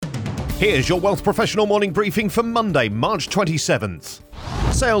Here's your Wealth Professional morning briefing for Monday, March 27th.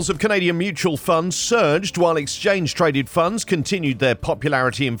 Sales of Canadian mutual funds surged while exchange-traded funds continued their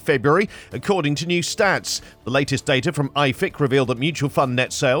popularity in February, according to new stats. The latest data from IFIC revealed that mutual fund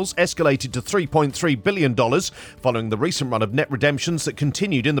net sales escalated to $3.3 billion following the recent run of net redemptions that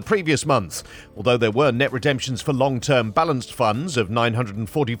continued in the previous month. Although there were net redemptions for long-term balanced funds of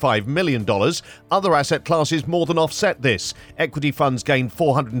 $945 million, other asset classes more than offset this. Equity funds gained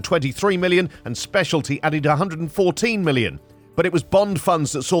 $423 million and specialty added $114 million. But it was bond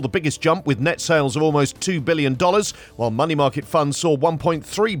funds that saw the biggest jump with net sales of almost $2 billion, while money market funds saw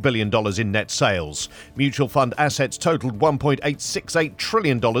 $1.3 billion in net sales. Mutual fund assets totaled $1.868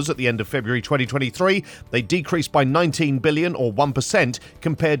 trillion at the end of February 2023. They decreased by $19 billion or 1%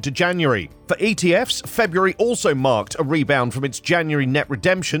 compared to January. For ETFs, February also marked a rebound from its January net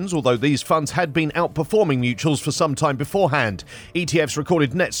redemptions, although these funds had been outperforming mutuals for some time beforehand. ETFs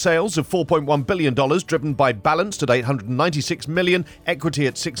recorded net sales of $4.1 billion, driven by balanced at $896 million, equity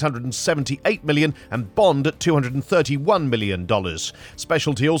at $678 million, and bond at $231 million.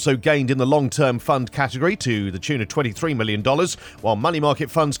 Specialty also gained in the long-term fund category to the tune of $23 million, while money market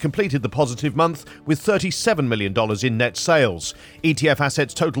funds completed the positive month with $37 million in net sales. ETF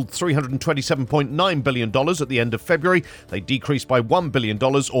assets totaled $327.9 billion at the end of February. They decreased by $1 billion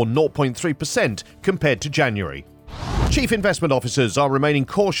or 0.3% compared to January. Chief investment officers are remaining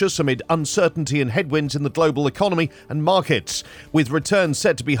cautious amid uncertainty and headwinds in the global economy and markets. With returns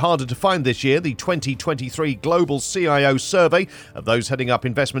set to be harder to find this year, the 2023 Global CIO Survey of those heading up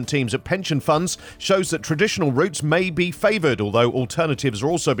investment teams at pension funds shows that traditional routes may be favoured, although alternatives are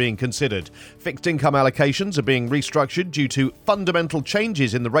also being considered. Fixed income allocations are being restructured due to fundamental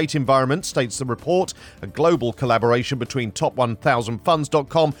changes in the rate environment, states the report, a global collaboration between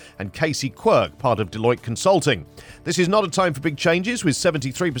Top1000Funds.com and Casey Quirk, part of Deloitte Consulting. This is not a time for big changes, with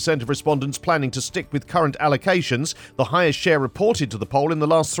 73% of respondents planning to stick with current allocations, the highest share reported to the poll in the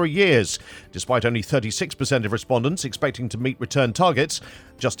last 3 years. Despite only 36% of respondents expecting to meet return targets,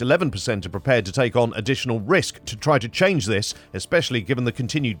 just 11% are prepared to take on additional risk to try to change this, especially given the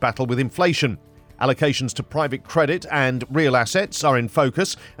continued battle with inflation. Allocations to private credit and real assets are in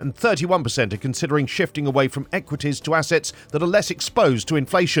focus, and 31% are considering shifting away from equities to assets that are less exposed to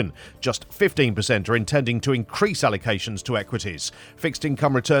inflation. Just 15% are intending to increase allocations to equities. Fixed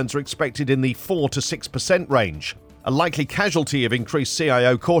income returns are expected in the 4 to 6% range. A likely casualty of increased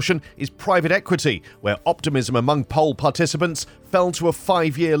CIO caution is private equity, where optimism among poll participants fell to a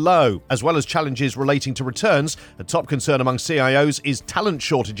 5-year low. As well as challenges relating to returns, a top concern among CIOs is talent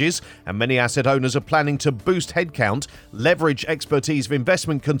shortages, and many asset owners are planning to boost headcount, leverage expertise of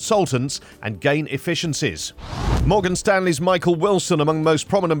investment consultants, and gain efficiencies. Morgan Stanley's Michael Wilson, among the most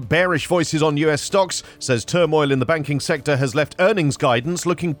prominent bearish voices on US stocks, says turmoil in the banking sector has left earnings guidance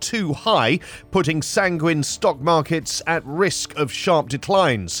looking too high, putting sanguine stock markets at risk of sharp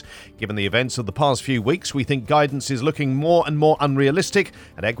declines. Given the events of the past few weeks, we think guidance is looking more and more unrealistic,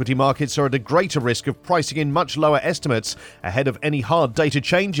 and equity markets are at a greater risk of pricing in much lower estimates ahead of any hard data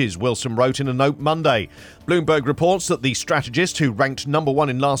changes, Wilson wrote in a note Monday. Bloomberg reports that the strategist, who ranked number 1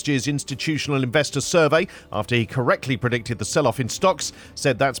 in last year's institutional investor survey after he correctly predicted the sell-off in stocks,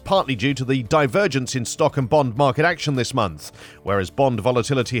 said that's partly due to the divergence in stock and bond market action this month. Whereas bond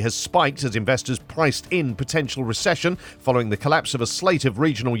volatility has spiked as investors priced in potential recession following the collapse of a slate of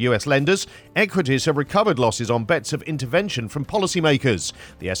regional US lenders, equities have recovered losses on bets of intervention from policymakers.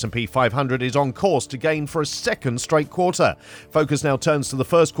 The S&P 500 is on course to gain for a second straight quarter. Focus now turns to the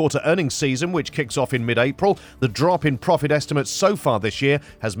first quarter earnings season, which kicks off in mid-April. The drop in profit estimates so far this year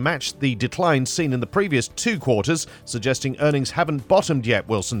has matched the decline seen in the previous 2 quarters, suggesting earnings haven't bottomed yet,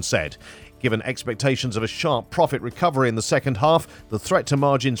 Wilson said. Given expectations of a sharp profit recovery in the second half, the threat to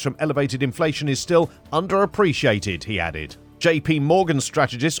margins from elevated inflation is still underappreciated, he added. JP Morgan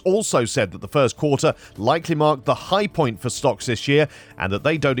strategists also said that the first quarter likely marked the high point for stocks this year, and that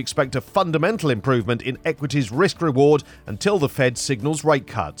they don't expect a fundamental improvement in equities risk-reward until the Fed signals rate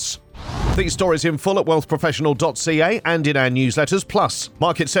cuts. These stories in full at WealthProfessional.ca and in our newsletters. Plus,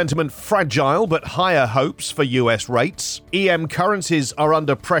 market sentiment fragile but higher hopes for US rates. EM currencies are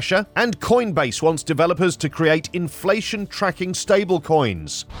under pressure, and Coinbase wants developers to create inflation-tracking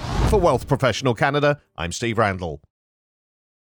stablecoins. For Wealth Professional Canada, I'm Steve Randall.